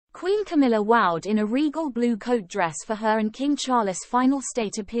Queen Camilla wowed in a regal blue coat dress for her and King Charles' final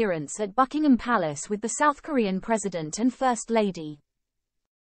state appearance at Buckingham Palace with the South Korean President and First Lady.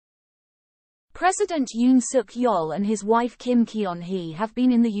 President Yoon Yeol and his wife Kim Keon Hee have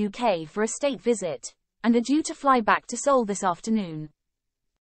been in the UK for a state visit, and are due to fly back to Seoul this afternoon.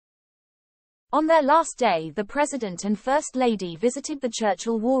 On their last day, the President and First Lady visited the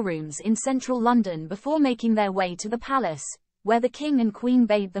Churchill War Rooms in central London before making their way to the palace, where the King and Queen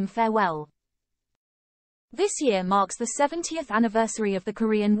bade them farewell. This year marks the 70th anniversary of the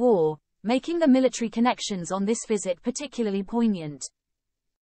Korean War, making the military connections on this visit particularly poignant.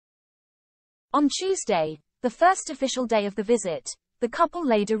 On Tuesday, the first official day of the visit, the couple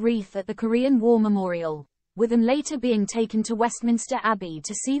laid a wreath at the Korean War Memorial, with them later being taken to Westminster Abbey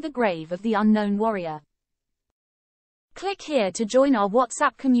to see the grave of the unknown warrior. Click here to join our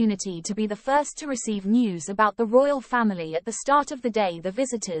WhatsApp community to be the first to receive news about the royal family. At the start of the day, the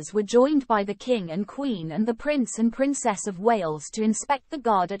visitors were joined by the King and Queen and the Prince and Princess of Wales to inspect the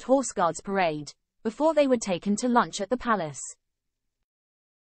Guard at Horse Guards Parade, before they were taken to lunch at the palace.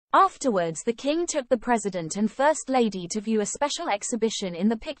 Afterwards, the King took the President and First Lady to view a special exhibition in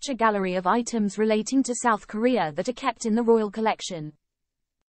the picture gallery of items relating to South Korea that are kept in the royal collection.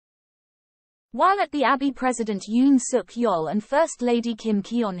 While at the Abbey, President Yoon Yeol and First Lady Kim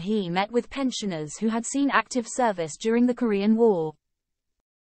Keon Hee met with pensioners who had seen active service during the Korean War.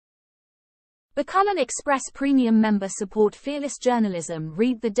 Become an Express Premium member. Support fearless journalism.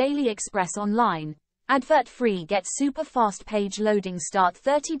 Read the Daily Express online. Advert-free. Get super fast page loading. Start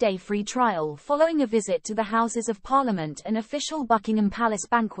 30-day free trial. Following a visit to the Houses of Parliament, an official Buckingham Palace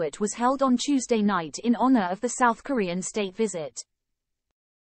banquet was held on Tuesday night in honor of the South Korean state visit.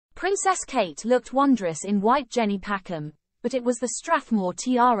 Princess Kate looked wondrous in white Jenny Packham, but it was the Strathmore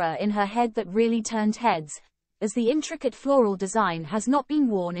tiara in her head that really turned heads, as the intricate floral design has not been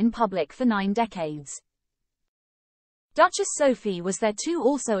worn in public for 9 decades. Duchess Sophie was there too,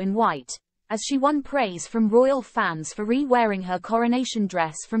 also in white, as she won praise from royal fans for re-wearing her coronation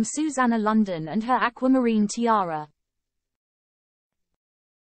dress from Susanna London and her aquamarine tiara.